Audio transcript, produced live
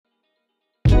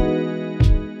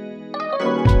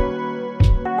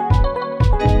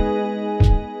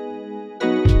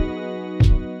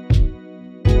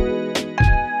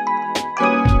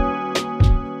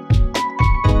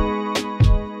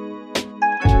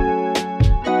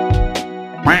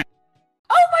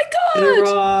it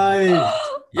right.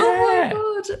 Oh my Yeah.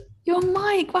 God. Your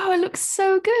mic. Wow, it looks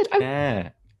so good. Yeah.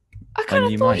 I My kind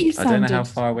of new thought you mic. I don't know how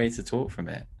sounded. far away to talk from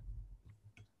it.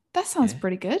 That sounds Yeah.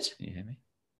 pretty good. Can you hear me?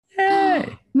 Yay.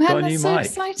 Got Man, a that's new so mic. Woo-hoo.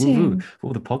 exciting. For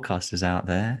all the podcasters out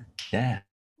there. Yeah.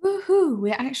 Woohoo.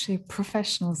 We're actually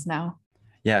professionals now.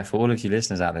 Yeah. For all of you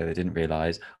listeners out there that didn't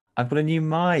realize, I've got a new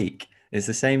mic. It's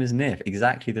the same as Nif,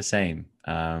 exactly the same.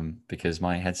 Because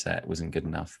my headset wasn't good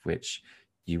enough, which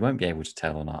you won't be able to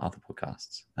tell on our other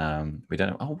podcasts. We don't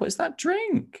know. Oh, what's that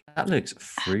drink? That looks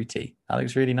fruity. That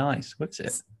looks really nice. What's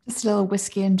it? Just a little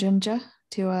whiskey and ginger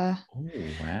to Oh,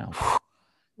 wow.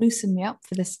 loosen me up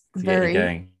for this To get you very,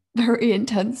 going. very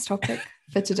intense topic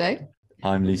for today.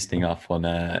 I'm loosening up on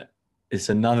it's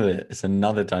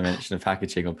another dimension of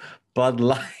packaging of Bud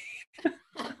Light.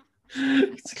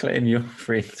 To claim your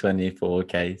free 24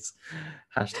 case.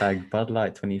 Hashtag Bud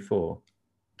Light 24.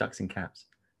 Ducks and caps.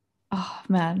 Oh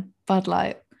man, Bud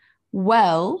Light.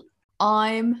 Well,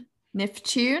 I'm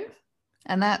Niftune,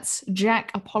 and that's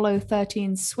Jack Apollo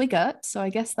 13 Swigert. So I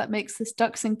guess that makes this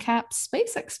Ducks and Caps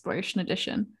Space Exploration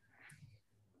Edition.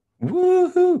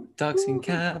 Woohoo! Ducks and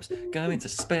caps going to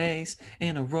space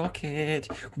in a rocket.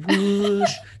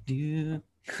 Whoosh! Do.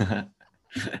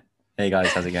 Hey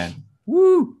guys, how's it going?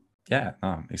 Woo! Yeah,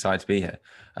 I'm excited to be here.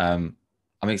 I'm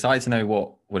excited to know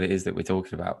what it is that we're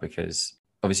talking about, because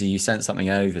obviously you sent something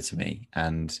over to me,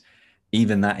 and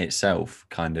even that itself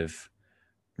kind of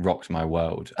rocked my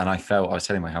world. And I was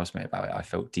telling my housemate about it, I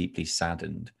felt deeply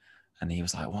saddened. And he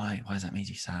was like, why has that made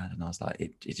you sad? And I was like,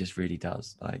 it just really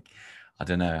does. Like, I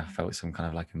don't know, I felt some kind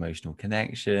of like emotional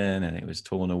connection, and it was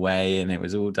torn away, and it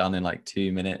was all done in like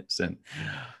 2 minutes. And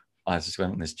I just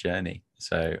went on this journey.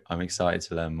 So I'm excited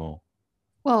to learn more.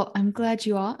 Well, I'm glad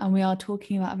you are. And we are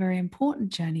talking about a very important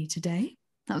journey today.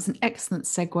 That was an excellent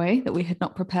segue that we had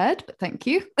not prepared, but thank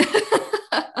you.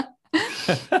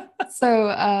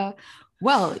 So,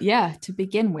 well, yeah, to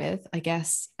begin with, I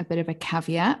guess a bit of a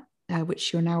caveat,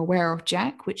 which you're now aware of,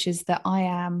 Jack, which is that I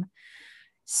am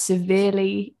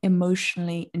severely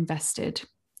emotionally invested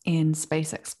in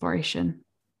space exploration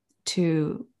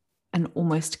to an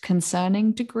almost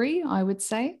concerning degree, I would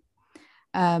say.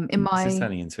 This is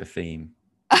turning into a theme.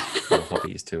 Your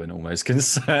hobbies to an almost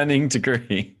concerning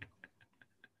degree.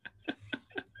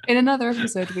 In another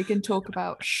episode, we can talk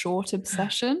about short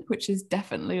obsession, which is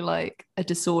definitely like a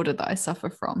disorder that I suffer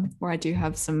from, where I do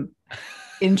have some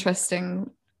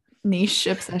interesting niche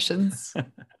obsessions,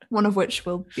 one of which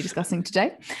we'll be discussing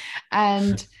today.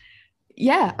 And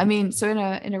yeah, I mean, so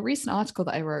in a recent article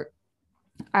that I wrote,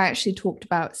 I actually talked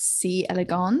about C.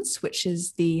 elegans, which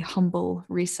is the Hubble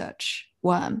research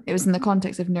worm. It was in the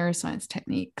context of neuroscience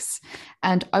techniques.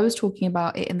 And I was talking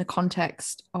about it in the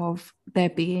context of there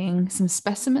being some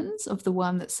specimens of the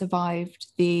worm that survived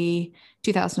the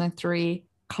 2003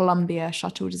 Columbia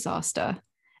shuttle disaster.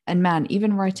 And man,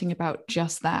 even writing about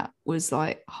just that was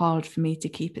like hard for me to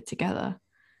keep it together.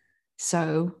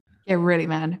 So yeah, really,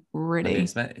 man, really.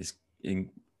 I mean,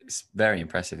 it's very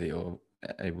impressive that you're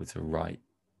able to write,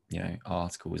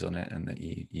 articles on it, and that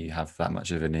you have that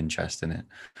much of an interest in it.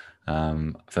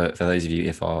 For those of you,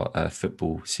 if our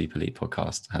football Super League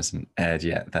podcast hasn't aired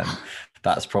yet, then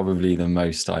that's probably the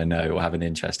most I know or have an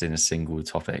interest in a single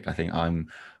topic. I think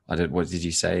what did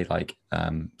you say? Like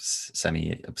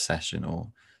semi-obsession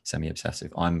or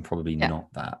semi-obsessive. I'm probably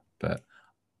not that, but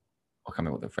I can't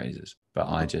remember what the phrase is. But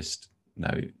I just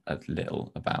know a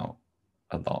little about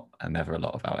a lot and never a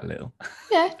lot about a little.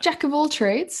 Yeah, jack of all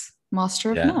trades,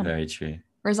 master of none. Yeah, very true.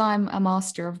 Whereas I'm a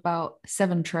master of about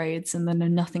 7 trades and then know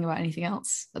nothing about anything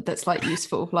else that's like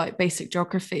useful, like basic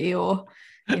geography or,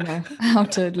 how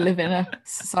to live in a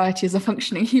society as a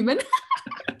functioning human.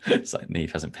 It's like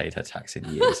Neve hasn't paid her tax in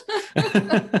years.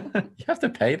 You have to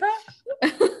pay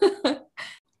that?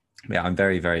 Yeah, I'm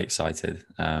very, very excited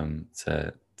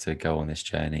to go on this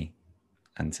journey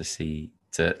and to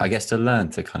learn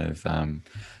to kind of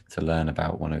to learn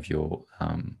about one of your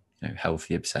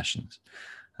healthy obsessions.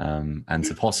 And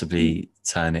to possibly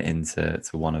turn it into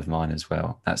one of mine as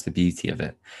well. That's the beauty of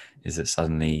it, is that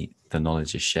suddenly the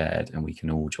knowledge is shared and we can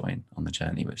all join on the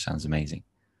journey, which sounds amazing.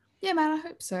 Yeah, man, I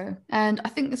hope so. And I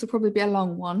think this will probably be a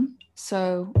long one.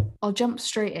 So I'll jump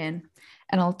straight in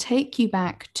and I'll take you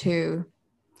back to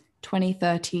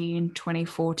 2013,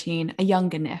 2014, a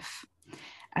younger Nif.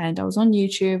 And I was on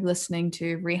YouTube listening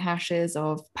to rehashes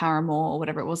of Paramore or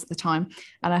whatever it was at the time.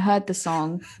 And I heard the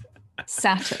song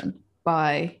Saturn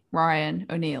by Ryan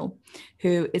O'Neal,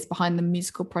 who is behind the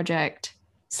musical project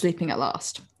Sleeping at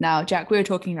Last. Now, Jack, we were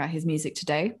talking about his music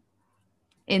today.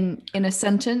 In a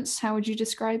sentence, how would you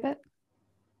describe it?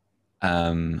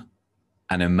 An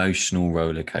emotional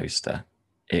roller coaster.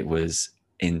 It was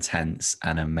intense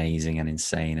and amazing and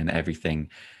insane and everything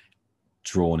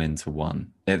drawn into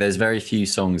one. There's very few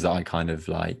songs that I kind of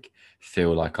like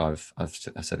feel like I've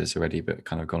said this already, but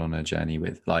kind of gone on a journey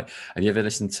with. Like, have you ever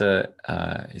listened to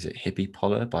is it Hippie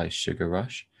Polar by Sugar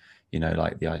Rush? You know,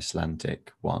 like the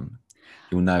Icelandic one.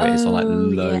 You'll know it. It's on like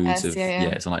loads of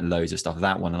it's on like loads of stuff.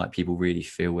 That one, and like people really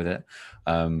feel with it.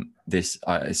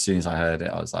 As soon as I heard it,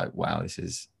 I was like, wow, this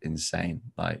is insane.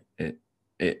 Like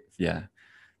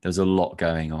there's a lot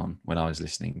going on when I was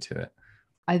listening to it.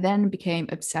 I then became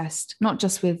obsessed, not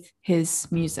just with his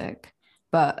music,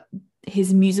 but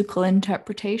his musical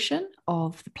interpretation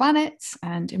of the planets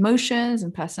and emotions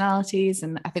and personalities.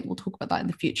 And I think we'll talk about that in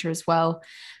the future as well.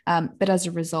 But as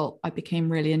a result, I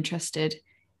became really interested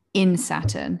in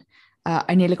Saturn.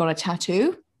 I nearly got a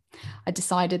tattoo. I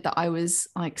decided that I was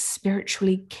like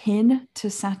spiritually kin to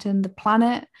Saturn, the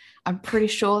planet. I'm pretty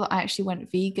sure that I actually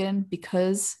went vegan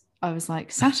because I was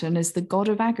like, Saturn is the god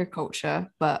of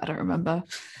agriculture, but I don't remember.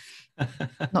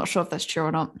 Not sure if that's true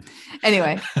or not.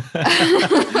 Anyway.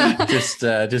 just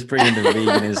bringing the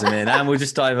veganism in, and we'll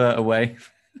just divert away.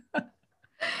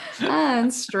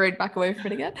 And straight back away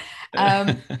from it again.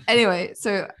 Anyway,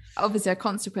 so obviously a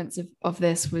consequence of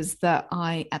this was that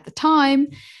I, at the time,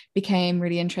 became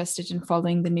really interested in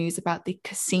following the news about the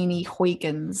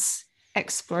Cassini-Huygens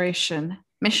exploration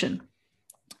mission.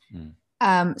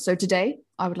 So today,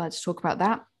 I would like to talk about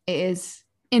that. It is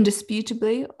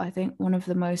indisputably, I think, one of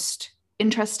the most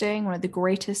interesting, one of the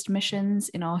greatest missions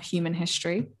in our human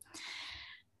history.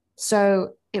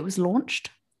 So it was launched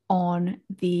on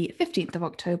the 15th of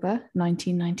October,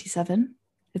 1997,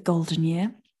 the golden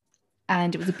year.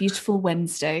 And it was a beautiful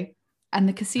Wednesday. And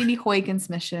the Cassini-Huygens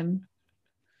mission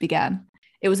began.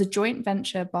 It was a joint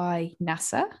venture by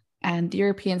NASA and the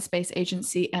European Space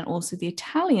Agency and also the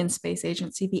Italian Space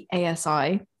Agency, the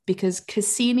ASI, because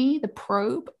Cassini, the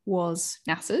probe, was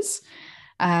NASA's.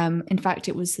 In fact,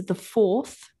 it was the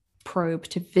fourth probe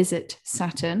to visit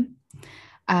Saturn.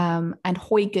 And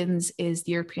Huygens is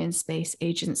the European Space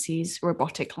Agency's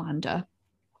robotic lander.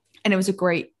 And it was a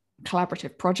great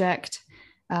collaborative project,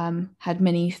 had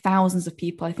many thousands of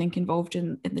people, I think, involved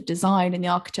in the design and the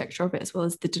architecture of it, as well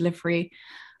as the delivery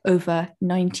over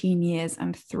 19 years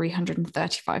and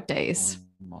 335 days.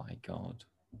 Oh my God.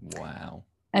 Wow.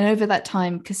 And over that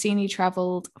time, Cassini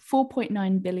traveled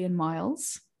 4.9 billion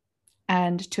miles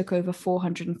and took over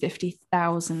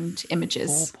 450,000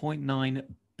 images. 4.9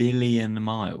 billion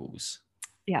miles.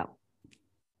 Yeah.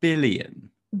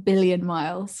 Billion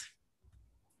miles.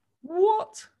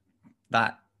 What?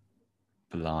 That,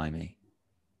 blimey.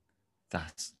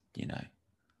 That's,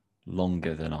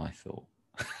 longer than I thought.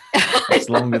 It's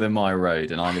longer than my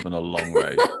road, and I live on a long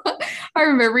road. I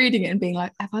remember reading it and being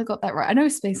like, have I got that right? I know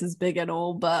space is big and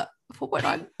all, but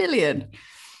 4.9 billion.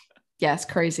 Yeah, it's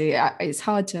crazy. It's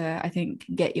hard to, I think,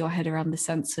 get your head around the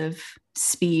sense of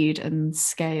speed and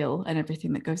scale and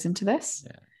everything that goes into this.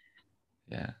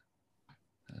 Yeah.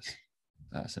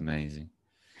 That's amazing.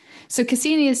 So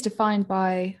Cassini is defined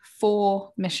by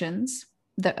 4 missions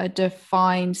that are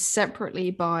defined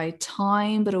separately by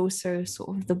time, but also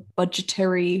sort of the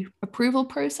budgetary approval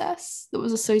process that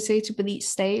was associated with each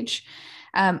stage,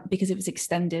 because it was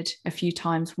extended a few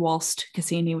times whilst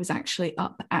Cassini was actually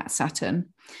up at Saturn.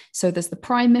 So there's the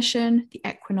prime mission, the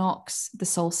equinox, the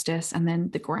solstice, and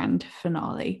then the grand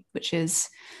finale, which is,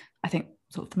 I think,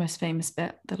 sort of the most famous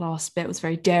bit. The last bit was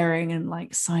very daring and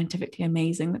like scientifically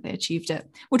amazing that they achieved it.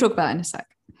 We'll talk about it in a sec.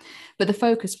 But the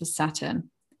focus was Saturn.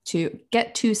 To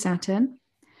get to Saturn,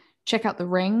 check out the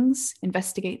rings,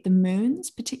 investigate the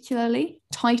moons, particularly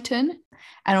Titan,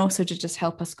 and also to just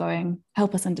help us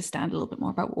understand a little bit more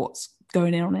about what's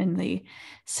going on in the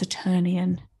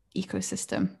Saturnian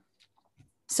ecosystem.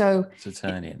 So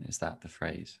Saturnian, is that the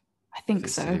phrase? I think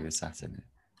so. To do with Saturn.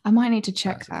 I might need to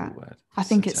check that. Cool word. I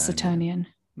think it's Saturnian.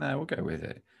 No, we'll go with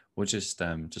it. We'll just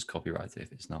copyright it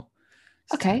if it's not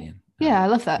Saturnian. Okay. Yeah, I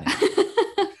love that. Yeah.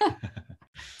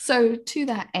 So to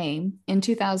that aim, in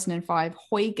 2005,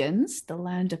 Huygens, the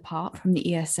lander part from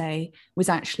the ESA, was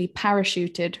actually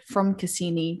parachuted from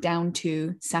Cassini down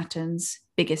to Saturn's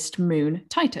biggest moon,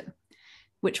 Titan,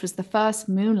 which was the first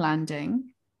moon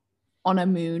landing on a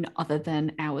moon other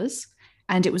than ours.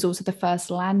 And it was also the first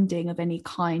landing of any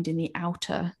kind in the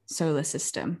outer solar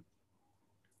system,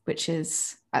 which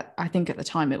is, I think at the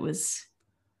time it was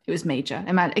major.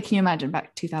 Can you imagine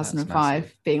back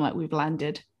 2005 being like, we've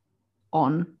landed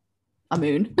on a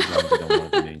moon? Landed on one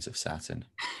of the moons of Saturn.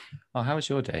 Oh, how was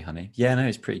your day, honey? Yeah, no,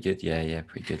 it's pretty good. Yeah,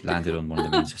 pretty good. Landed on one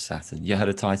of the moons of Saturn. You heard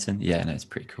of Titan? Yeah, no, it's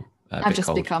pretty cool. I've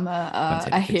just become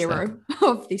a hero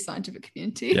of the scientific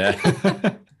community.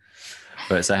 Yeah.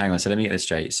 But so hang on. So let me get this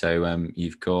straight. So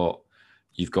you've got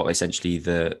you've got essentially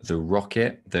the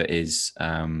rocket that is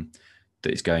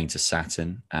going to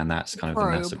Saturn, and that's kind of the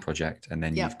NASA project. And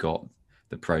then you've got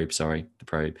the probe.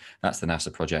 That's the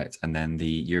NASA project, and then the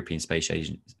European Space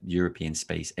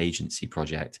Agency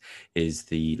project is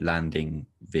the landing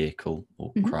vehicle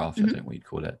or craft. I don't know what you'd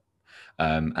call it,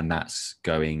 and that's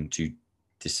going to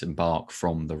disembark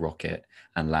from the rocket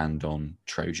and land on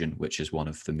Trojan, which is one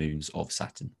of the moons of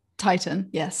Saturn. Titan,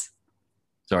 yes.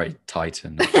 Sorry,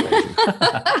 Titan. Titan.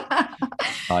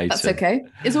 That's okay.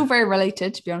 It's all very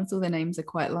related, to be honest. All the names are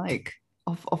quite like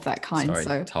of that kind. Sorry,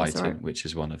 so Titan, right. which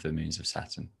is one of the moons of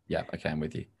Saturn. Yeah, okay, I'm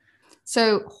with you.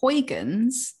 So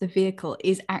Huygens, the vehicle,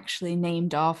 is actually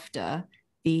named after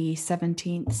the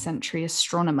 17th century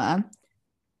astronomer,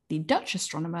 the Dutch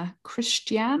astronomer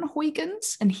Christian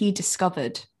Huygens, and he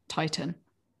discovered Titan.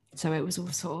 So it was all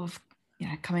sort of,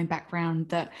 coming back round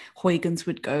that Huygens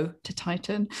would go to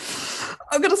Titan.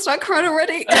 I'm gonna start crying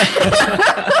already.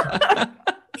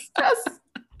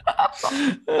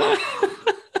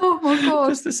 Oh my god!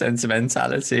 Just the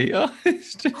sentimentality. Oh,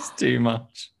 it's just too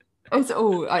much.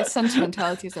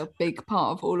 Sentimentality is a big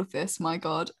part of all of this. My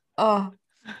god. Oh.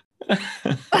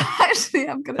 Actually,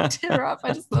 I'm gonna tear up.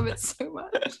 I just love it so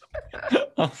much.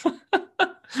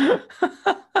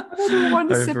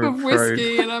 One sip of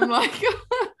whiskey, and I'm like,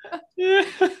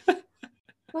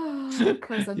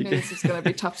 because I knew this was going to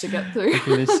be tough to get through.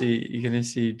 You're gonna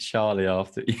see Charlie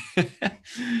after. You're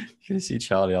gonna see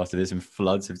Charlie after this in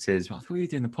floods of tears. I thought we were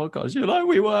doing the podcast. You're like,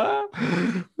 we were.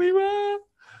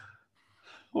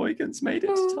 Huygens made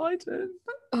it to Titan.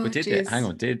 Oh, did geez. it? Hang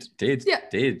on. Did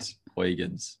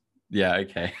Huygens? Yeah,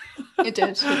 okay. It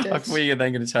did. I thought you were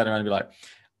then going to turn around and be like,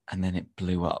 and then it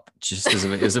blew up just as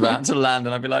it was about to land,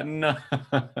 and I'd be like, no.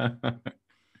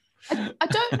 I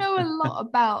don't know a lot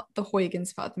about the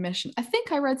Huygens part of the mission. I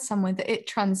think I read somewhere that it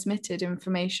transmitted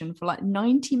information for like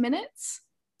 90 minutes.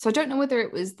 So I don't know whether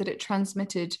it was that it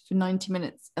transmitted for 90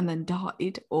 minutes and then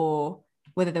died, or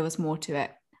whether there was more to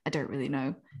it. I don't really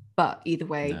know. But either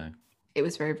way, It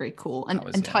was very, very cool.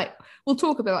 We'll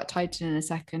talk about Titan in a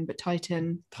second, but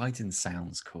Titan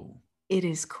sounds cool. It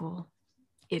is cool.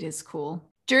 It is cool.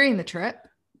 During the trip,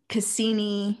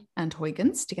 Cassini and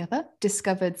Huygens together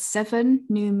discovered 7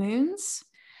 new moons.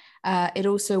 It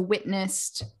also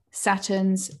witnessed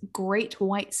Saturn's Great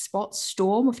White Spot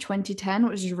Storm of 2010,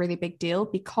 which is a really big deal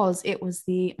because it was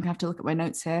I'm going to have to look at my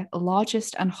notes here,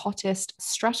 largest and hottest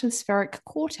stratospheric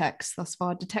cortex thus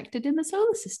far detected in the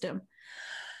solar system.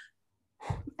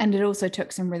 And it also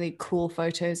took some really cool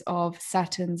photos of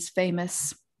Saturn's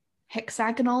famous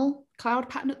hexagonal cloud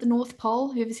pattern at the North Pole.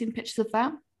 Have you ever seen pictures of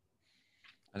that?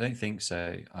 I don't think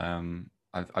so.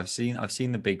 I've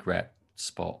seen the big red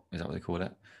spot. Is that what they call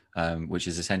it? Which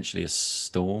is essentially a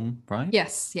storm, right?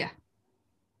 Yes. Yeah.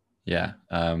 Yeah.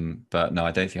 But no,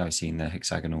 I don't think I've seen the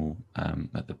hexagonal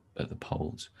at the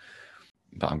poles.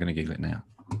 But I'm going to Google it now.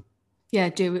 Yeah,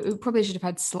 do. We probably should have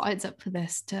had slides up for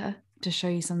this to show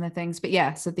you some of the things. But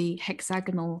yeah, so the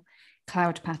hexagonal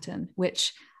cloud pattern,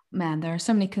 which, man, there are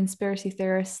so many conspiracy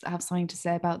theorists that have something to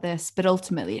say about this, but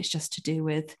ultimately it's just to do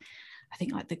with, I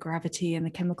think, like the gravity and the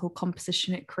chemical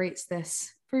composition. It creates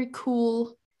this very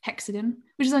cool hexagon,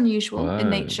 which is unusual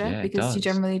in nature because you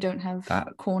generally don't have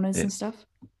corners and stuff.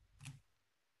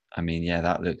 I mean, yeah,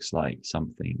 that looks like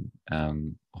something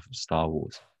off of Star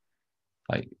Wars.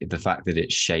 Like the fact that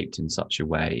it's shaped in such a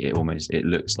way, it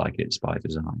looks like it's by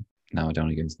design. Now, I don't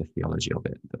want to go into the theology of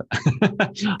it, but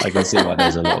I can see why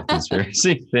there's a lot of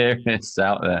conspiracy theorists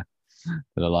out there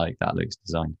that are like, that looks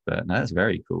designed. But no, that's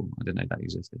very cool. I didn't know that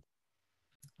existed.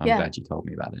 I'm glad you told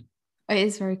me about it. It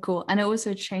is very cool. And it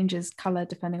also changes color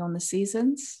depending on the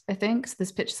seasons, I think. So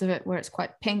there's pictures of it where it's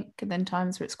quite pink and then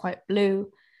times where it's quite blue,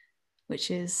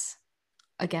 which is,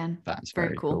 again, that's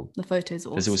very cool. The photos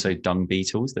are awesome. There's also dung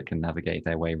beetles that can navigate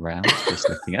their way around, just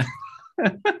looking at.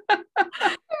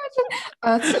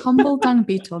 Earth's humble dung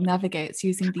beetle navigates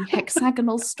using the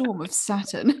hexagonal storm of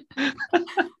Saturn,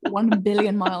 1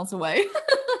 billion miles away.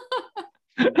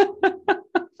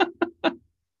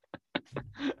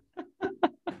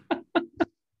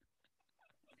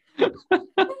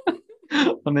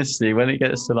 Honestly, when it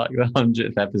gets to like the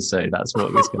 100th episode, that's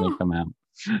what is going to come out.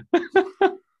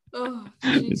 Oh,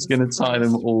 it's going to tie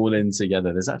them all in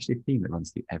together. There's actually a theme that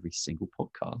runs through every single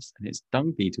podcast, and it's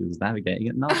dung beetles navigating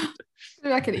at night.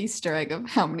 Like an Easter egg of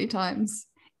how many times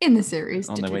in the series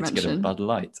on their way to get a Bud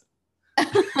Light.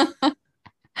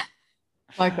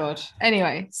 My God.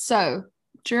 Anyway, so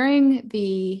during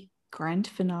the grand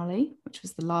finale, which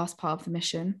was the last part of the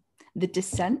mission, the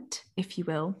descent, if you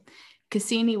will,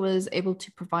 Cassini was able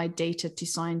to provide data to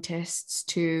scientists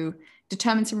to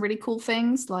determined some really cool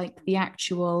things like the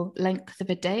actual length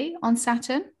of a day on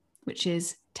Saturn, which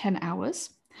is 10 hours.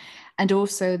 And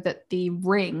also that the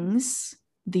rings,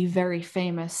 the very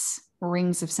famous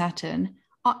rings of Saturn,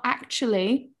 are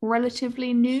actually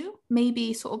relatively new,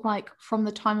 maybe sort of like from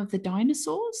the time of the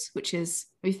dinosaurs, which is,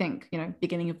 we think,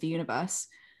 beginning of the universe.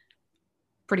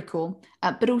 Pretty cool.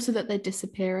 But also that they're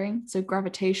disappearing. So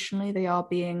gravitationally, they are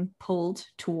being pulled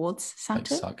towards Saturn.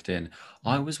 Like sucked in.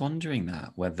 I was wondering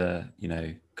that whether,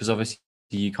 because obviously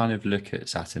you kind of look at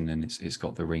Saturn and it's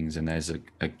got the rings and there's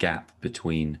a gap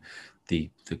between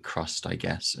the crust, I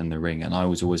guess, and the ring. And I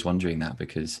was always wondering that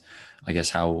because I guess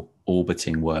how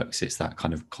orbiting works, it's that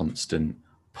kind of constant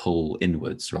pull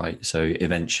inwards, right? So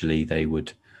eventually they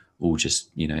would all just,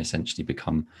 essentially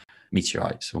become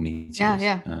meteorites or meteors.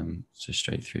 Yeah. So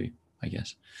straight through, I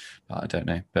guess. But I don't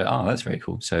know. But that's very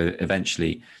cool. So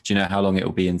eventually, do you know how long it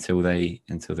will be until the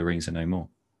rings are no more?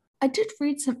 I did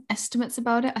read some estimates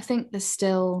about it. I think there's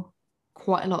still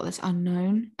quite a lot that's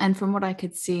unknown. And from what I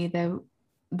could see,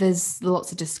 there's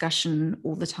lots of discussion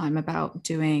all the time about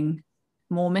doing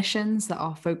more missions that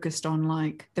are focused on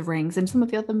like the rings and some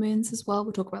of the other moons as well.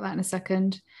 We'll talk about that in a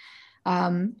second.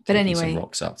 But Taking anyway, some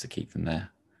rocks up to keep them there.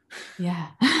 Yeah,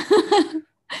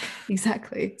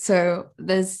 exactly. So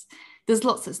there's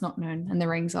lots that's not known, and the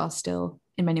rings are still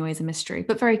in many ways a mystery,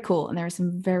 but very cool. And there are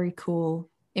some very cool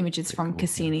images from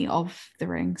Cassini of the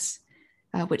rings,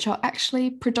 which are actually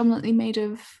predominantly made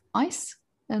of ice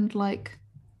and like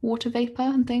water vapor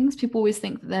and things. People always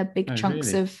think that they're big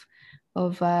chunks of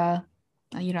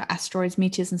asteroids,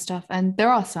 meteors, and stuff, and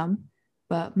there are some,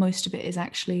 but most of it is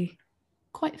actually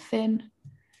quite thin,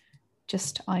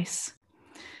 just ice.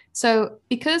 So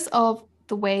because of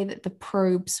the way that the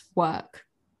probes work,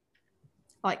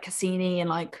 like Cassini and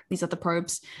like these other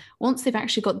probes, once they've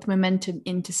actually got the momentum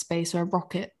into space, or a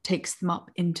rocket takes them up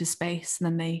into space and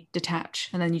then they detach,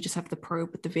 and then you just have the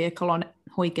probe with the vehicle on it,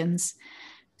 Huygens.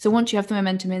 So once you have the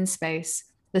momentum in space,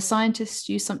 the scientists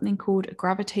use something called a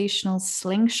gravitational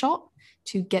slingshot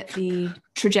to get the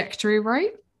trajectory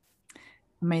right.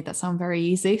 I made that sound very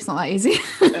easy. It's not that easy.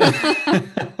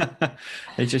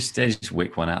 They just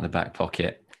whip one out of the back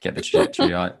pocket, get the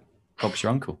trajectory right. Bob's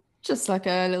your uncle. Just like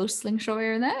a little slingshot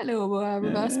here and there, a little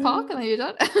reverse park, and then you're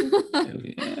done.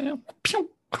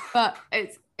 But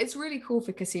it's really cool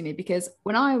for Cassini, because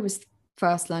when I was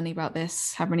first learning about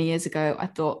this, how many years ago, I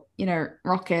thought,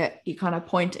 rocket, you kind of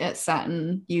point at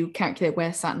Saturn, you calculate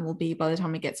where Saturn will be by the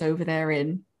time it gets over there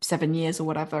in 7 years or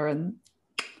whatever, and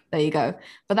there you go.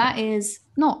 But that is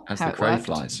not as how the it crow worked.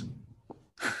 flies.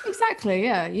 Exactly,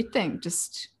 yeah. You'd think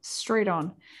just straight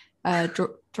on,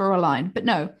 draw a line. But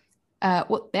no,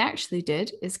 what they actually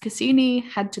did is Cassini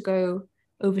had to go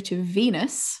over to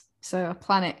Venus, so a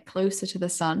planet closer to the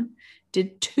sun,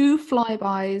 did 2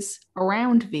 flybys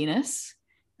around Venus,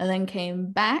 and then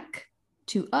came back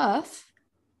to Earth,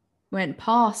 went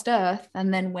past Earth,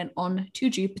 and then went on to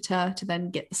Jupiter to then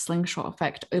get the slingshot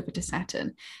effect over to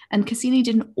Saturn. And Cassini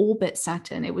didn't orbit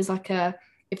Saturn. It was like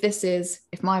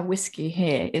if my whiskey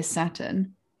here is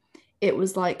Saturn, it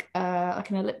was like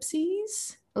an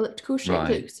elliptical shape.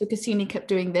 Right. So Cassini kept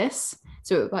doing this.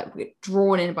 So it was like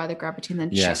drawn in by the gravity and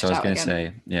then checked out. So I was going to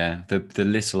say, the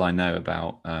little I know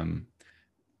about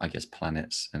I guess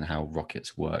planets and how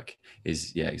rockets work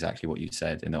is exactly what you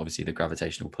said. And obviously the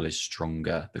gravitational pull is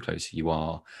stronger the closer you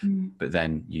are, but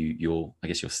then you're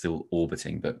still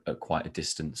orbiting, but at quite a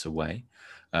distance away.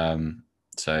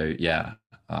 So yeah,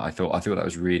 I thought that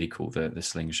was really cool, the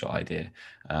slingshot idea.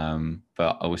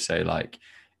 But I would say like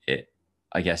it.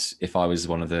 I guess if I was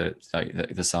one of the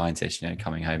scientists,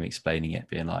 coming home explaining it,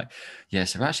 being like,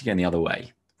 so we're actually going the other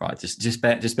way. Right, just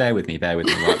bear with me. Right, we're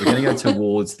going to go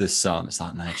towards the sun. It's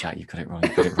like, no, Jack, you got it wrong.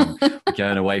 We're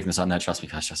going away from the sun. No, trust me,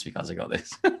 guys, I got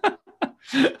this.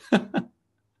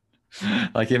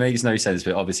 Like, it makes no sense,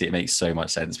 but obviously it makes so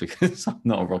much sense because I'm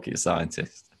not a rocket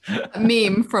scientist. A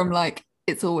meme from like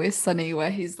It's Always Sunny where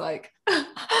he's like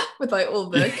with like all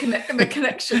the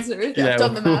connections and everything. I've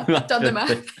done the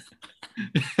math.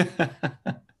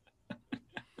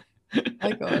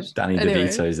 My gosh. Danny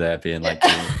DeVito's there being like,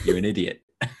 you're an idiot.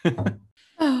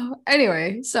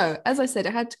 Anyway, so as I said,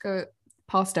 it had to go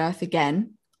past Earth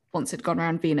again once it'd gone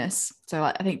around Venus. So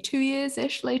I think 2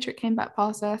 years-ish later, it came back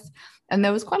past Earth. And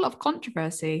there was quite a lot of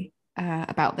controversy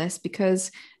about this,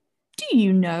 because do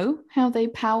you know how they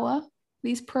power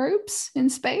these probes in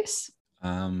space?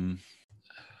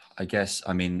 I guess,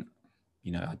 I mean,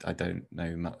 I don't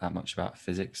know that much about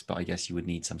physics, but I guess you would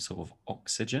need some sort of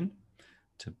oxygen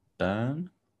to burn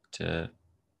to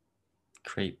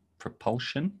create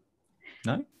propulsion.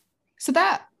 No? So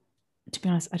that to be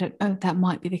honest, I don't know. That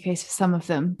might be the case for some of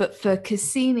them, but for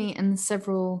Cassini and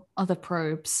several other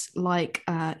probes like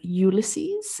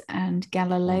Ulysses and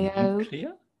Galileo.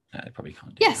 Nuclear? No, they probably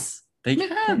can't do Yes. that. They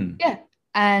can. Yeah.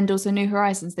 And also New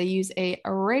Horizons, they use a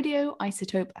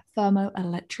radioisotope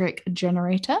thermoelectric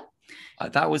generator.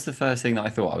 That was the first thing that I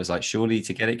thought. I was like, surely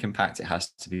to get it compact, it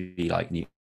has to be like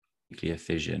nuclear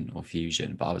fission or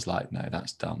fusion. But I was like, no,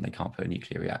 that's dumb. They can't put a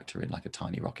nuclear reactor in like a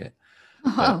tiny rocket.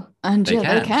 Oh, and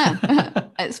they can.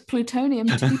 It's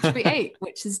plutonium-238,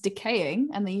 which is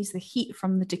decaying, and they use the heat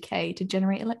from the decay to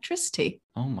generate electricity.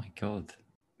 Oh my God.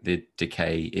 The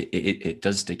decay, it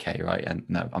does decay, right? And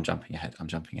no, I'm jumping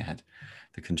ahead.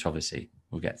 The controversy,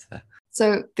 we'll get to that.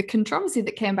 So the controversy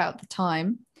that came about at the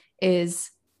time is,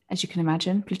 as you can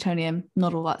imagine, plutonium,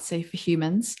 not all that safe for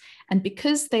humans. And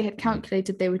because they had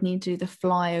calculated they would need to do the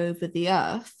fly over the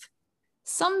Earth,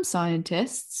 some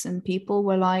scientists and people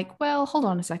were like, well, hold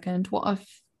on a second. What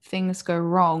if things go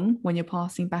wrong when you're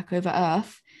passing back over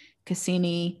Earth?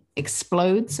 Cassini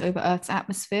explodes over Earth's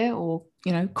atmosphere or,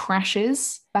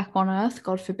 crashes back on Earth,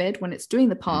 God forbid, when it's doing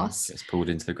the pass. It's pulled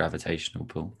into the gravitational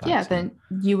pull. Then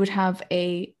you would have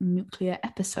a nuclear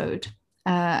episode.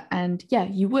 And yeah,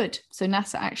 you would. So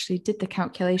NASA actually did the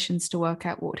calculations to work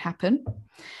out what would happen.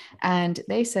 And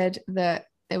they said that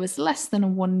there was less than a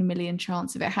 1 million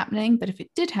chance of it happening. But if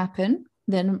it did happen,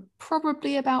 then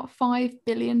probably about 5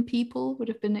 billion people would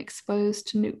have been exposed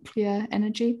to nuclear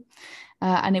energy.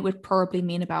 And it would probably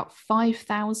mean about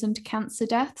 5,000 cancer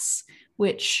deaths,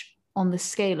 which on the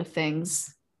scale of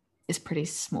things is pretty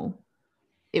small.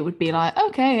 It would be like,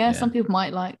 okay, yeah, some people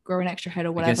might like grow an extra head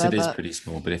or whatever. I guess it is pretty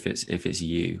small, but if it's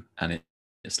you and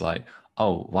it's like,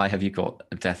 oh, why have you got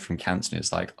a death from cancer? And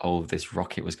it's like, oh, this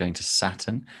rocket was going to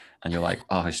Saturn. And you're like,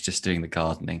 oh, I was just doing the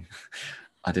gardening.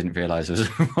 I didn't realize it was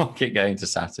a rocket going to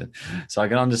Saturn. So I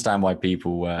can understand why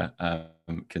people were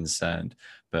concerned,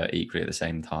 but equally at the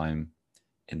same time,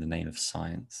 in the name of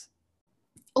science.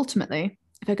 Ultimately,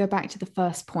 if I go back to the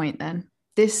first point, then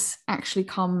this actually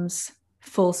comes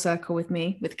full circle with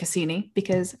me with Cassini,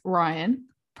 because Ryan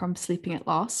from Sleeping at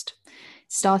Last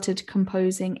started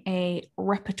composing a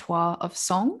repertoire of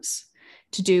songs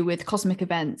to do with cosmic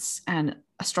events and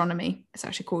astronomy. It's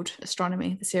actually called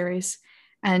Astronomy, the series.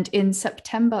 And in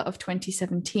September of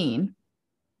 2017,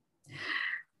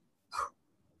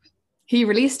 he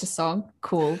released a song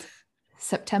called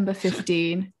September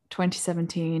 15,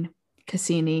 2017,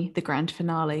 Cassini, the grand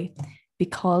finale,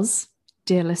 because,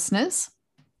 dear listeners,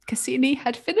 Cassini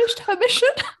had finished her mission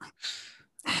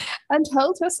and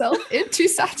hurled herself into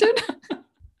Saturn,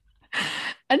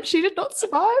 and she did not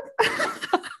survive.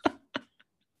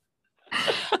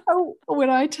 Oh,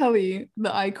 when I tell you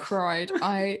that I cried,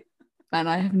 I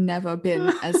have never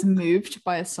been as moved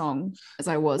by a song as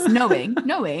I was,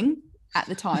 knowing at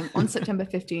the time on September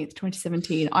 15th,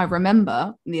 2017, I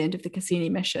remember the end of the Cassini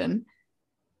mission.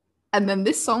 And then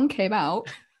this song came out.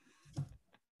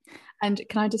 And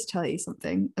can I just tell you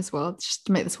something as well, just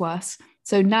to make this worse?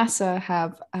 So NASA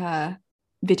have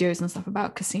videos and stuff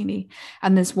about Cassini.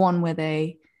 And there's one where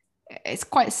it's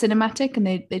quite cinematic, and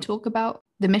they talk about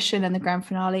the mission and the grand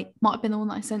finale. Might have been the one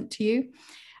that I sent to you.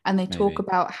 And they talk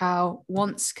about how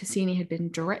once Cassini had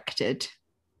been directed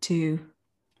to,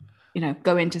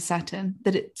 go into Saturn,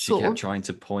 that she kept trying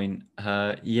to point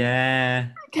her. Yeah.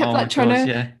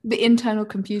 The internal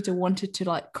computer wanted to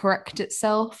like correct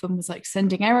itself and was like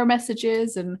sending error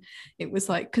messages. And it was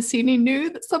like Cassini knew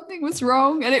that something was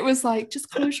wrong. And it was like, just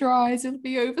close your eyes, it'll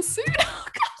be over soon.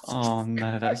 Oh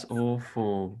no, that's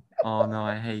awful. Oh no,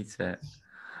 I hate it.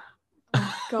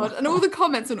 Oh God. And all the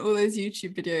comments on all those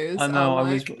YouTube videos. I know. I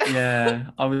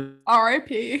was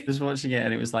RIP. Just watching it,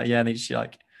 and it was like, yeah, and she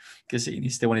like Cassini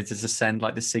still wanted to send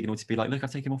like the signal to be like, look,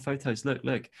 I've taken more photos. Look,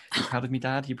 you proud of me,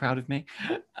 Dad? You proud of me?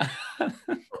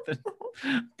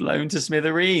 Blown to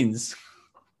smithereens.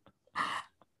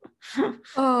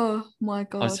 Oh my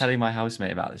God. I was telling my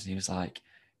housemate about this, and he was like,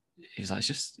 it's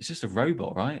just a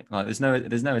robot, right? Like there's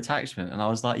no attachment. And I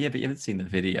was like, yeah, but you haven't seen the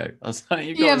video. I was like,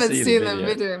 you haven't seen the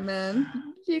video, man.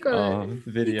 You gotta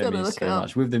the video means so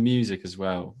much with the music as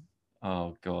well.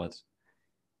 Oh God,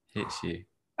 hits you.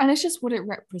 And it's just what it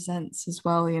represents as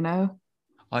well,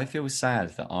 I feel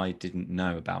sad that I didn't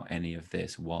know about any of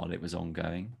this while it was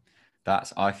ongoing.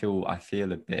 I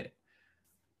feel a bit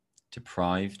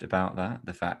deprived about that.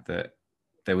 The fact that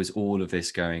there was all of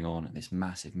this going on, and this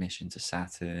massive mission to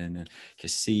Saturn, and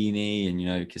Cassini,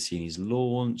 and Cassini's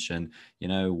launch, and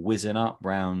whizzing up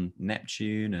round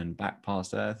Neptune and back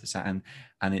past Earth, Saturn,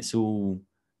 and it's all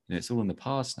it's all in the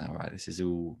past now, right? This is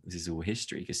all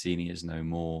history. Cassini is no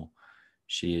more.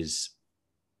 She is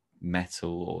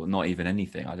metal or not even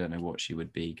anything. I don't know what she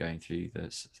would be going through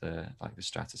the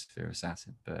stratosphere of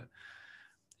Saturn, but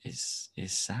it's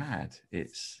sad.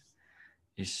 It's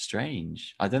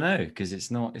strange. I don't know, because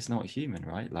it's not human,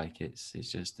 right? Like it's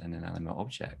just an inanimate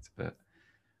object. But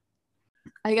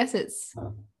I guess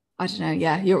I don't know.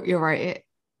 Yeah, you're right.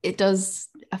 It does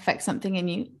affect something in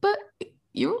you, but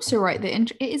you're also right that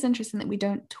it is interesting that we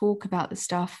don't talk about this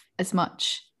stuff as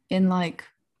much in like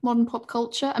modern pop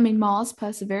culture. I mean, Mars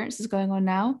Perseverance is going on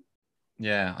now.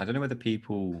 Yeah, I don't know whether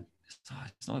people.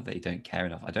 It's not that they don't care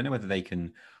enough. I don't know whether they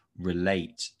can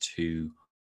relate to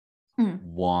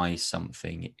why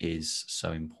something is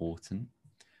so important.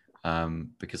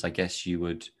 Because I guess you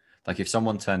would, like, if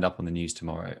someone turned up on the news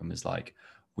tomorrow and was like,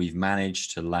 "We've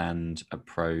managed to land a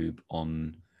probe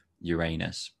on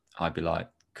Uranus," I'd be like,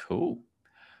 "Cool."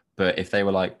 But if they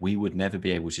were like, "We would never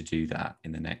be able to do that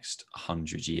in the next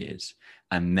 100 years,"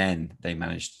 and then they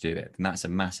managed to do it, then that's a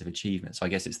massive achievement. So I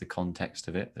guess it's the context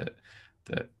of it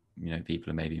that people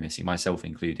are maybe missing, myself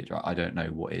included. Right? I don't know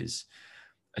what is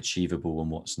achievable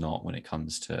and what's not when it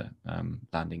comes to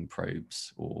landing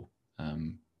probes or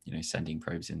sending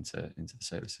probes into the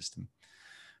solar system.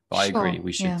 But I agree,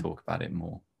 we should talk about it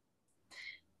more.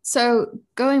 So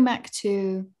going back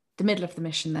to the middle of the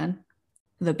mission then,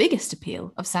 the biggest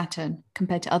appeal of Saturn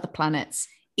compared to other planets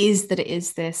is that it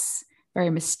is this very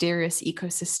mysterious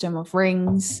ecosystem of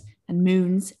rings and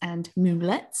moons and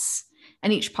moonlets,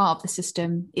 and each part of the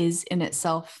system is in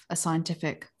itself a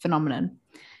scientific phenomenon.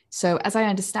 So as I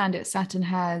understand it, Saturn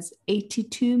has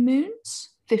 82 moons,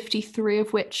 53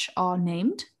 of which are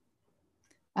named.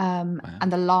 Wow.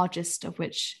 And the largest of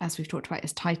which, as we've talked about,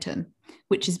 is Titan,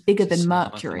 which is bigger than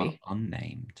Mercury.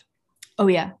 Unnamed. Oh,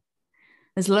 yeah.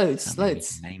 There's loads.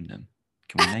 Name them.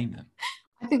 Can we name them?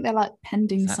 I think they're like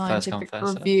pending scientific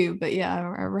review, but yeah,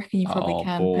 I reckon you probably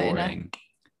can. Boring.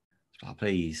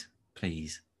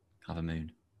 Please have a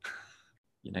moon.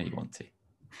 You want to.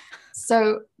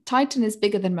 So Titan is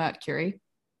bigger than Mercury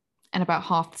and about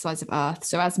half the size of Earth.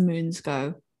 So as moons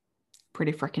go,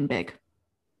 pretty freaking big.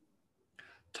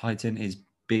 Titan is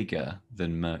bigger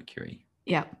than Mercury.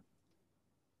 Yeah.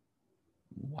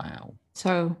 Wow.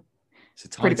 So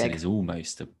Titan is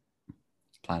almost a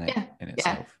planet in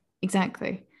itself. Yeah,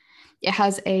 exactly. It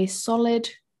has a solid,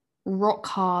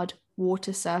 rock-hard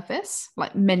water surface,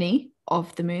 like many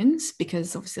of the moons,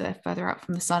 because obviously they're further out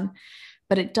from the sun.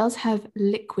 But it does have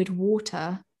liquid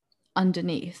water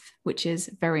underneath, which is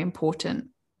very important.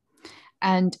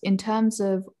 And in terms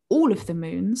of all of the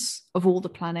moons of all the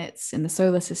planets in the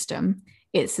solar system,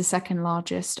 it's the second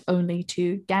largest, only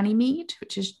to Ganymede,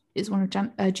 which is one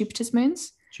of Jupiter's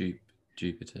moons.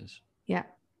 Jupiter's. Yeah,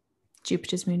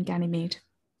 Jupiter's moon, Ganymede.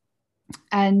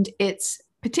 And it's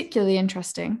particularly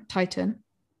interesting, Titan,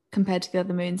 compared to the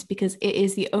other moons, because it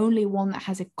is the only one that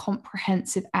has a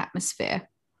comprehensive atmosphere,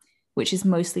 which is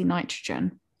mostly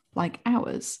nitrogen, like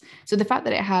ours. So the fact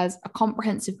that it has a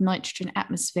comprehensive nitrogen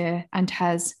atmosphere and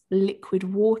has liquid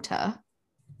water,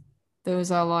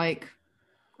 those are like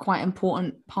quite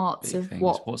important parts of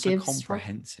what's a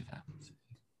comprehensive atmosphere?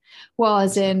 Well,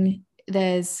 as in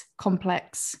there's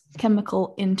complex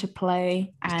chemical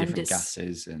interplay and different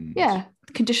gases and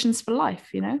conditions for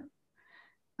life,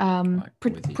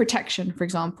 protection, for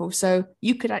example. So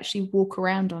you could actually walk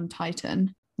around on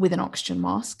Titan with an oxygen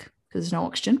mask because there's no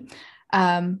oxygen,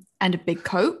 and a big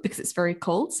coat because it's very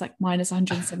cold. It's like minus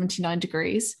 179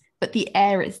 degrees, but the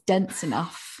air is dense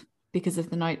enough because of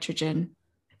the nitrogen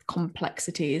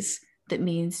complexities that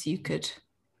means you could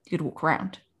walk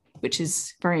around, which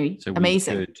is very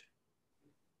amazing. We could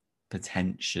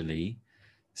potentially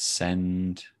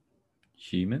send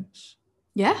humans.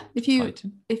 Yeah, if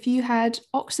you had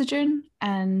oxygen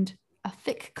and a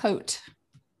thick coat,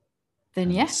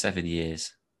 then 7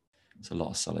 years. It's a lot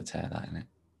of solitaire, that, isn't it?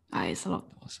 It's a lot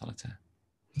of solitaire.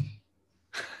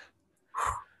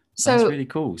 So that's really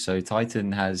cool. So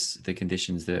Titan has the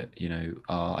conditions that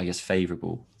are, I guess,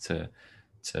 favorable to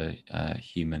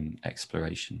human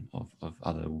exploration of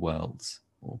other worlds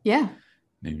or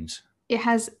moons. It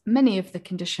has many of the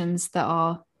conditions that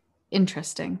are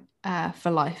interesting for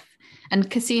life. And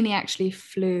Cassini actually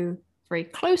flew very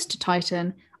close to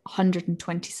Titan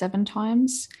 127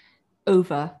 times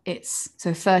over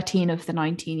so 13 of the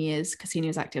 19 years Cassini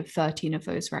was active, 13 of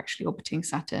those were actually orbiting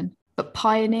Saturn. But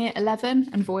Pioneer 11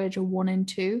 and Voyager 1 and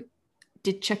 2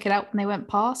 did check it out when they went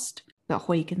past, but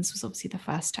Huygens was obviously the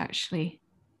first to actually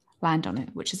land on it,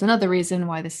 which is another reason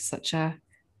why this is such a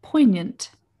poignant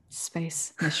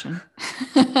space mission.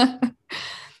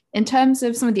 In terms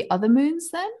of some of the other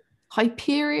moons then,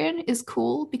 Hyperion is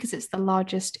cool because it's the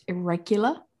largest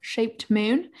irregular shaped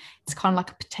moon. It's kind of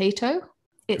like a potato.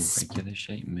 Irregular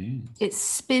shaped moons. it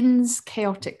spins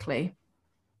chaotically.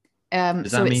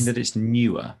 Does that mean that it's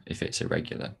newer if it's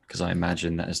irregular? Because I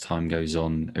imagine that as time goes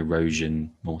on,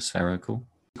 erosion more spherical.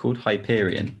 It's called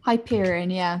Hyperion. Hyperion,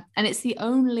 yeah. And it's the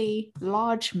only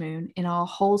large moon in our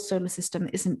whole solar system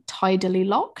that isn't tidally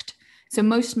locked. So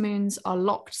most moons are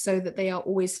locked so that they are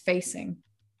always facing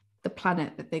the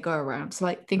planet that they go around. So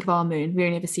like think of our moon. We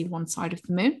only ever see one side of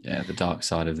the moon. Yeah, the dark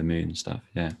side of the moon stuff.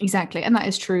 Yeah. Exactly. And that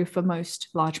is true for most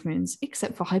large moons,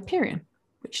 except for Hyperion,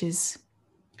 which is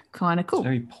kind of cool. It's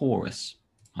very porous,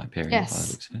 Hyperion. Yes, by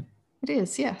the looks of it. It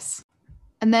is, yes.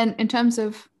 And then in terms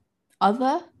of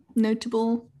other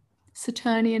notable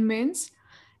Saturnian moons,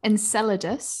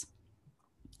 Enceladus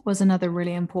was another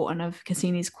really important of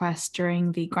Cassini's quest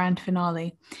during the grand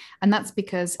finale. And that's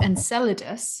because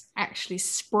Enceladus actually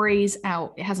sprays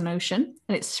out, it has an ocean,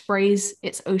 and it sprays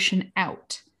its ocean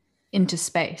out into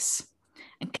space.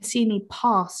 And Cassini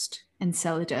passed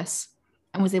Enceladus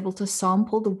and was able to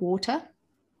sample the water.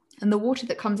 And the water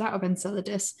that comes out of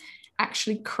Enceladus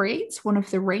actually creates one of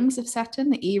the rings of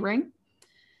Saturn, the E ring.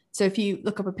 So if you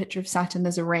look up a picture of Saturn,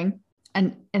 there's a ring,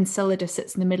 and Enceladus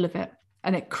sits in the middle of it,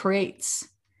 and it creates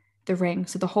the ring.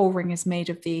 So the whole ring is made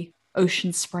of the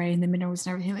ocean spray and the minerals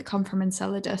and everything that come from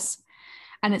Enceladus.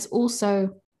 And it's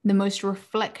also the most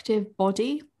reflective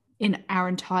body in our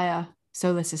entire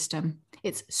solar system.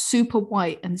 It's super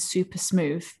white and super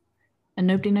smooth, and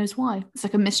nobody knows why. It's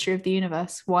like a mystery of the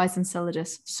universe. Why is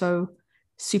Enceladus so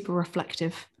super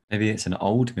reflective? Maybe it's an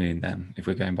old moon then, if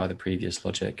we're going by the previous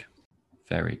logic.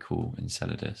 Very cool,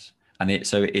 Enceladus. And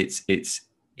it's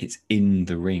in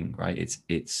the ring, right?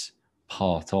 It's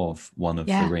part of one of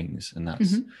the rings, and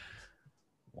that's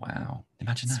wow.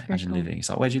 Imagine that. Imagine cool. Living. It's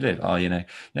like, where do you live? Oh, you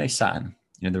know Saturn.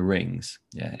 You know the rings.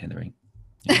 Yeah, in the ring.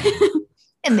 Yeah.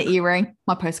 In the E ring.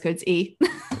 My postcode's E.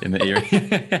 In the E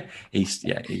ring.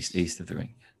 East of the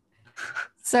ring.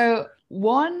 So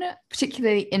one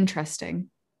particularly interesting,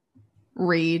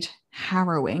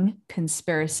 harrowing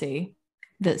conspiracy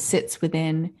that sits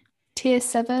within tier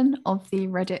 7 of the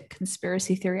Reddit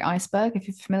conspiracy theory iceberg, if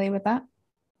you're familiar with that.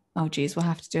 Oh geez, we'll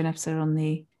have to do an episode on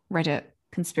the Reddit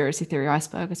conspiracy theory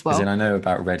iceberg as well. As in, I know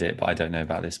about Reddit, but I don't know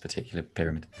about this particular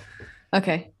pyramid.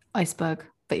 Okay, iceberg.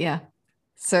 But yeah.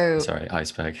 So sorry,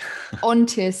 iceberg. On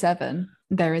tier 7,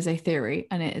 there is a theory,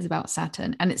 and it is about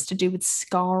Saturn, and it's to do with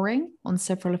scarring on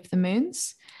several of the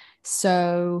moons.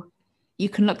 So you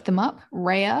can look them up.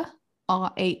 Rhea,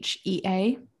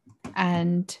 Rhea,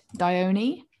 and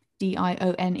Dione,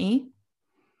 Dione,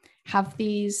 have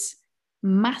these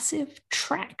massive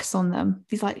tracks on them,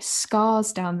 these like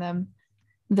scars down them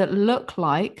that look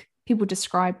like, people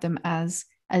describe them as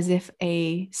if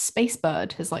a space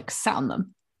bird has like sat on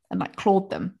them and like clawed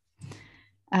them.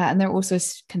 And there are also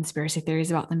conspiracy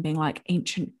theories about them being like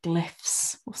ancient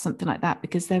glyphs or something like that,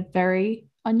 because they're very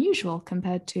unusual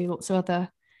compared to lots of other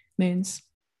moons.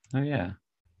 Oh yeah,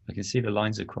 I can see the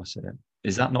lines across it.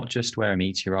 Is that not just where a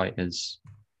meteorite is?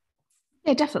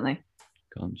 Yeah, definitely.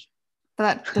 Gone. But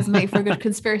that doesn't make for a good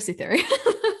conspiracy theory.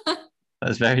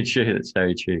 That's very true. That's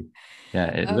very true. Yeah,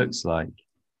 it looks like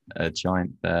a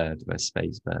giant bird where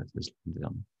space bird was landed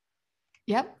on.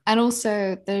 Yep. And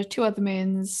also there are 2 other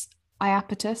moons,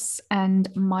 Iapetus and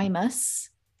Mimas,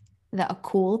 that are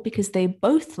cool because they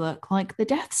both look like the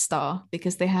Death Star,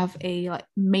 because they have a like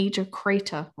major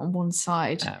crater on one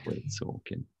side. Now we're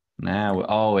talking.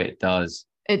 Now, it does.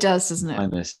 It does, doesn't it?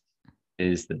 Mimas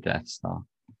is the Death Star.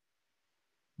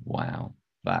 Wow,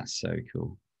 that's so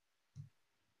cool.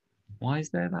 Why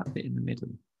is there that bit in the middle?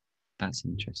 That's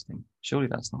interesting. Surely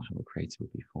that's not how a crater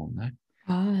would be formed, no?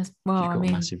 Oh, well, you've got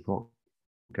a massive rock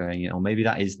going in, or maybe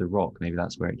that is the rock. Maybe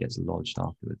that's where it gets lodged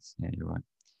afterwards. Yeah, you're right.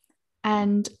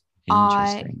 And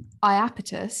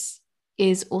Iapetus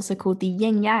is also called the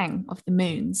yin yang of the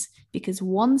moons, because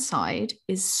one side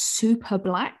is super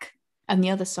black and the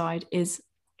other side is,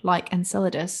 like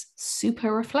Enceladus,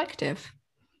 super reflective.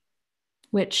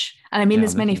 Which, and I mean,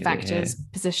 there's many factors,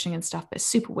 positioning and stuff, but it's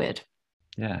super weird.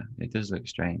 Yeah, it does look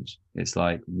strange. It's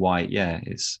like white. Yeah,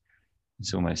 it's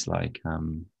almost like I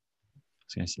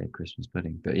was going to say Christmas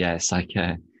pudding, but yeah, it's like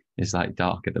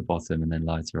dark at the bottom and then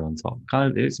lighter on top.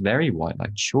 Kind of, it's very white,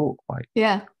 like chalk white.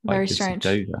 Yeah, very strange.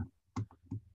 Dover.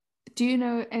 Do you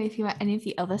know anything about any of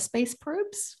the other space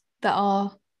probes that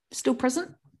are still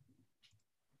present?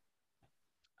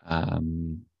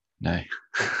 No.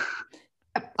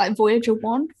 Like Voyager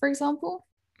 1, for example?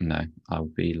 No, I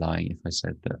would be lying if I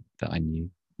said that I knew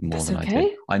more That's than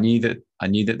okay. I did. I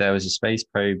knew that there was a space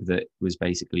probe that was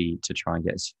basically to try and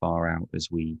get as far out as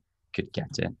we could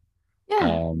get it. Yeah.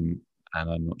 And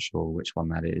I'm not sure which one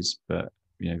that is, but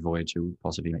Voyager would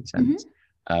possibly make sense.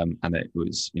 And it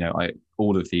was,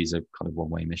 all of these are kind of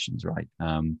one-way missions, right?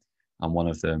 And one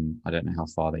of them, I don't know how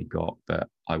far they got, but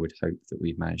I would hope that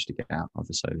we've managed to get out of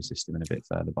the solar system and a bit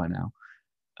further by now.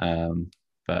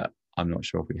 But I'm not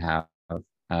sure if we have.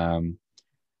 And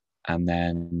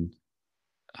then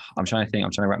I'm trying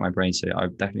to wrap my brain. So I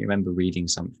definitely remember reading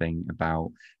something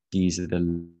about these are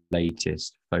the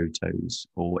latest photos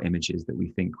or images that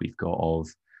we think we've got of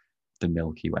the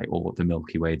Milky Way, or the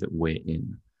Milky Way that we're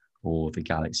in, or the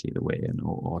galaxy that we're in,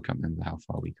 or I can't remember how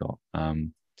far we got.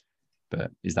 But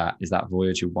is that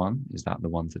Voyager 1? Is that the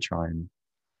one to try and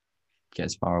get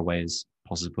as far away as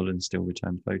possible and still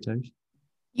return photos?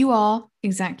 You are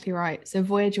exactly right. So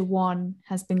Voyager 1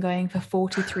 has been going for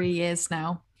 43 years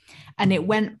now, and it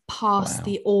went past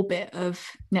the orbit of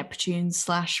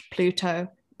Neptune/Pluto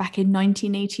back in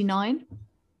 1989.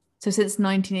 So since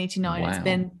 1989, it's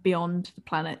been beyond the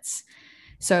planets.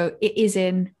 So it is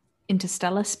in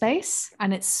interstellar space,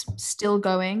 and it's still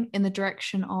going in the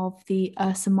direction of the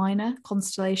Ursa Minor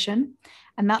constellation.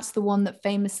 And that's the one that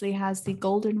famously has the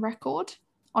golden record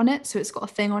on it. So it's got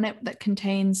a thing on it that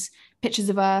contains pictures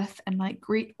of Earth and like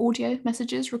Greek audio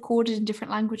messages recorded in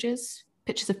different languages,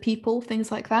 pictures of people,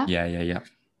 things like that. Yeah,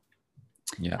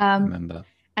 I remember.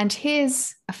 And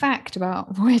here's a fact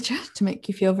about Voyager to make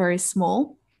you feel very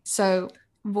small. So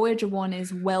Voyager 1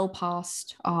 is well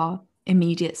past our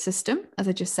immediate system, as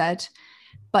I just said.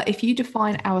 But if you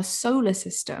define our solar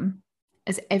system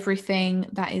as everything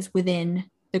that is within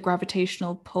the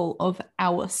gravitational pull of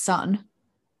our sun,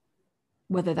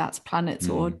 whether that's planets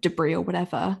or debris or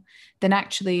whatever, then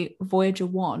actually Voyager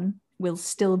 1 will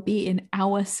still be in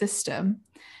our system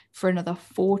for another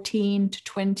 14 to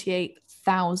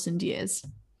 28,000 years.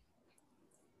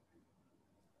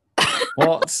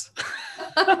 What?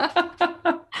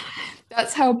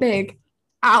 That's how big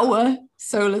our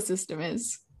solar system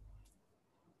is.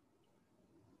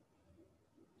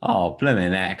 Oh,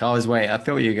 blooming heck. I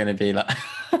thought you were going to be like...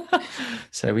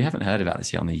 So we haven't heard about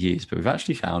this yet on the use, but we've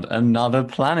actually found another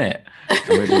planet. And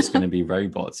we're just going to be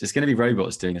robots. It's going to be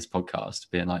robots doing this podcast,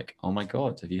 being like, oh my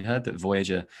God, have you heard that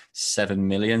Voyager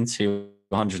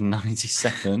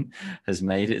 7,297 has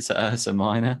made it to Ursa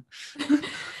Minor?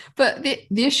 But the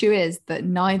issue is that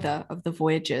neither of the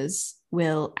Voyagers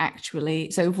will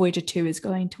actually... So Voyager 2 is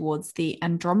going towards the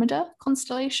Andromeda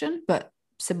constellation, but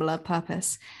similar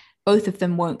purpose. Both of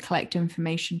them won't collect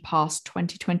information past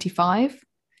 2025.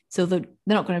 So they're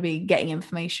not going to be getting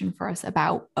information for us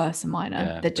about Ursa Minor.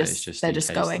 Yeah, they're just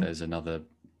going. There's another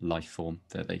life form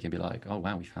that they can be like, oh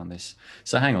wow, we found this.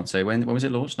 So hang on. So when was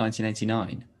it launched?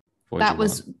 1989. That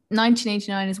was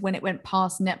 1989 is when it went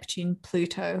past Neptune,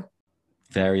 Pluto.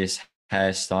 Various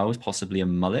hairstyles, possibly a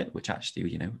mullet, which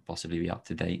actually, possibly be up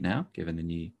to date now, given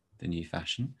the new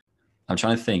fashion. I'm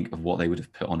trying to think of what they would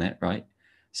have put on it, right?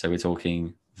 So we're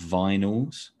talking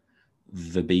vinyls,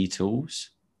 the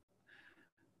Beatles,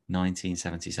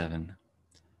 1977.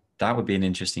 That would be an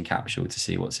interesting capsule to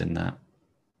see what's in that.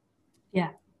 Yeah,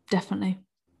 definitely.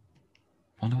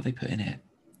 Wonder what they put in it.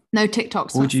 No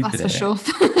TikToks, that's for sure.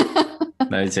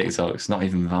 No TikToks, not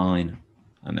even Vine.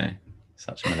 I know,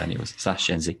 such millennials /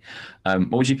 Gen Z.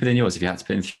 What would you put in yours if you had to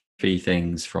put in 3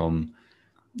 things from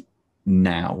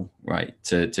now, right,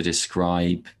 to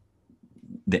describe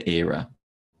the era?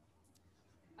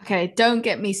 Okay, don't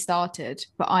get me started,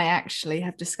 but I actually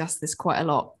have discussed this quite a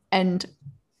lot. And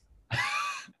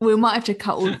we might have to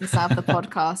cut all of this out of the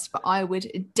podcast, but I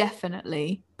would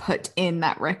definitely put in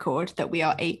that record that we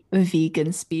are a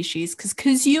vegan species. Because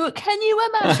can you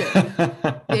imagine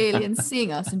the aliens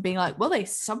seeing us and being like, well, they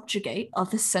subjugate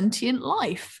other sentient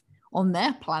life on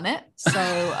their planet.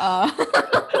 So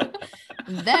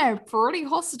they're pretty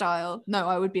hostile. No,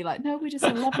 I would be like, no, we're just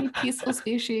a lovely, peaceful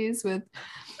species with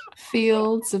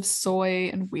fields of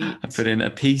soy and wheat. I put in a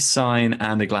peace sign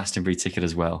and a Glastonbury ticket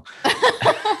as well.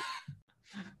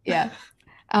 Yeah.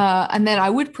 And then I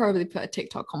would probably put a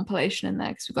TikTok compilation in there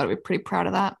because we've got to be pretty proud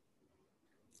of that.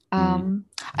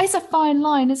 It's a fine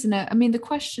line, isn't it? I mean, the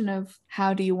question of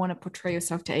how do you want to portray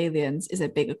yourself to aliens is a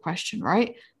bigger question,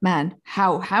 right? Man,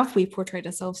 how have we portrayed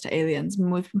ourselves to aliens? I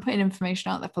mean, we've been putting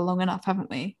information out there for long enough, haven't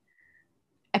we?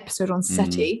 Episode on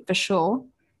SETI, for sure.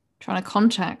 Trying to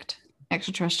contact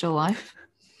extraterrestrial life.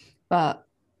 But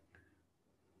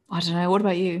I don't know. What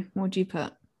about you? What would you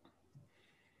put?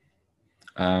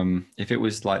 If it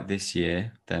was like this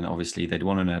year, then obviously they'd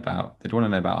want to know about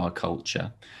our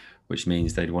culture, which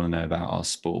means they'd want to know about our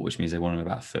sport, which means they want to know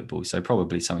about football. So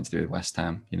probably something to do with West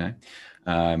Ham,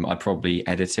 I'd probably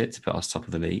edit it to put us top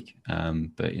of the league.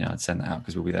 But I'd send that out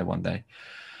because we'll be there one day.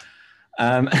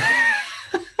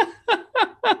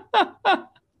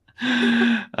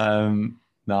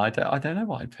 No, I don't know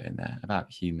what I'd put in there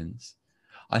about humans.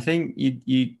 I think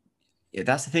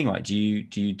that's the thing, right? Do you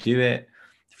do it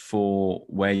for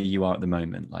where you are at the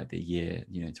moment, like the year,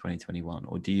 2021,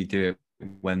 or do you do it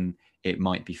when it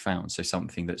might be found? So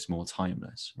something that's more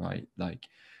timeless, right? Like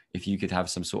if you could have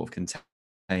some sort of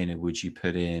container, would you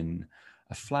put in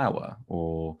a flower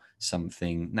or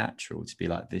something natural to be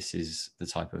like, this is the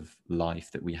type of life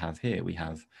that we have here. We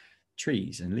have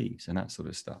trees and leaves and that sort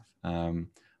of stuff.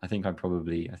 I think I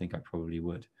probably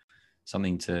would.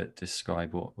 Something to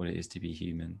describe what it is to be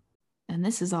human. And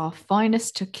this is our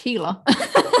finest tequila.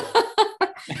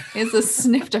 Here's a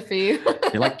snifter for you.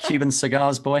 You like Cuban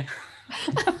cigars, boy?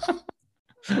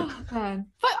 Oh, man.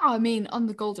 But I mean, on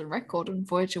the Golden Record on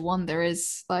Voyager 1, there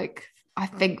is like, I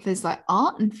think there's like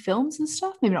art and films and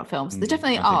stuff. Maybe not films. There's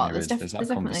definitely art. There's like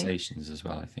conversations as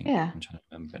well, I think. Yeah. I'm trying to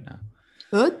remember now.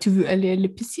 Oh, tu veux aller à la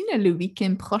piscine le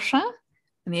week-end prochain?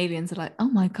 And the aliens are like, oh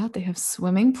my God, they have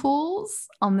swimming pools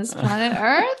on this planet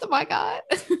Earth? Oh my God.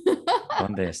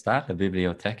 Donde está la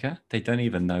biblioteca? They don't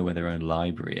even know where their own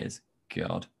library is.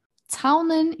 God.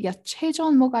 차오는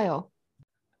야채전 먹어요.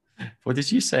 What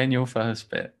did you say in your first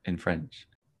bit in French?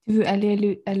 Tu veux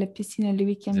aller à la piscine le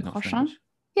week-end prochain?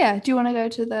 Yeah, do you want to go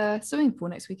to the swimming pool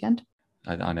next weekend?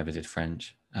 I never did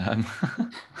French.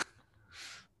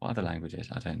 What other languages?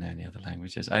 I don't know any other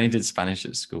languages. I only did Spanish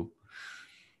at school.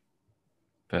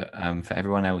 But for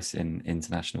everyone else in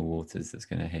international waters that's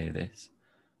going to hear this,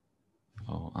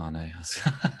 no, I'm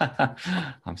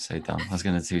so dumb. I was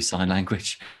going to do sign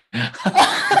language.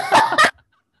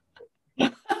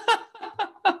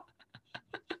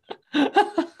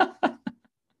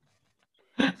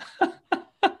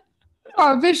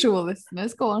 Our visual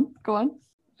listeners, go on.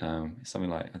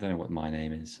 Something like, I don't know what my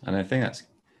name is. And I think that's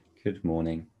good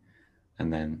morning.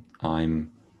 And then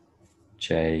I'm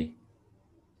J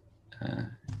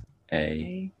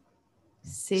A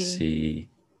C.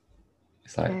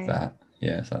 It's like that.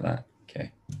 Yeah, it's like that.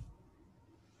 Okay.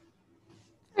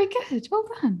 Very good. Well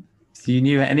done. So you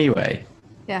knew it anyway.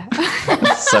 Yeah.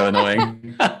 So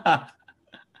annoying.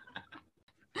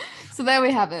 So there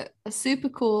we have it. A super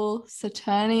cool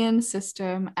Saturnian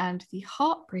system and the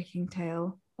heartbreaking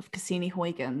tale of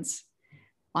Cassini-Huygens.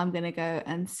 I'm going to go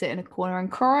and sit in a corner and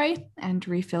cry and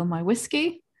refill my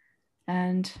whiskey.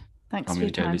 And thanks for your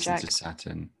time, Jack. I'm going to go listen to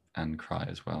Saturn and cry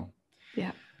as well.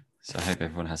 Yeah. So I hope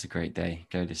everyone has a great day.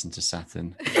 Go listen to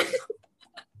Saturn.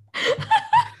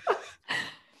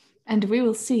 And we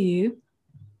will see you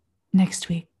next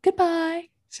week. Goodbye.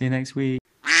 See you next week.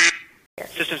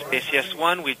 System Space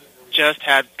CS1, we just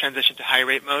had transition to high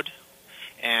rate mode,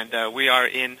 and we are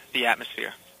in the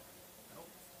atmosphere.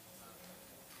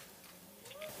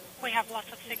 We have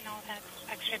lots of signal at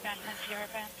X-ray band and Sierra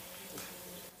band.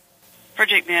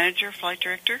 Project Manager, Flight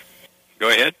Director. Go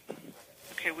ahead.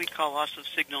 Okay, we call loss of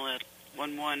signal at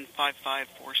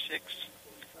 115546.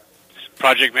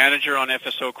 Project Manager on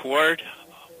FSO Quard.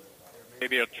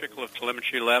 Maybe a trickle of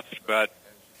telemetry left, but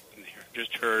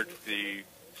just heard the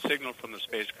signal from the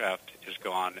spacecraft is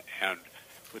gone, and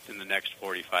within the next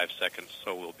 45 seconds,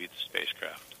 so will be the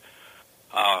spacecraft.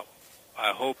 I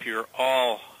hope you're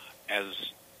all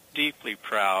as deeply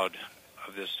proud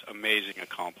of this amazing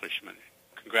accomplishment.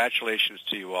 Congratulations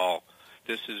to you all.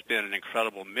 This has been an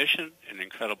incredible mission, an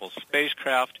incredible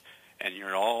spacecraft, and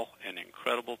you're all an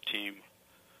incredible team.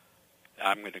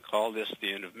 I'm going to call this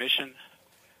the end of mission.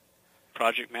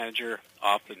 Project Manager,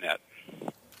 off the net.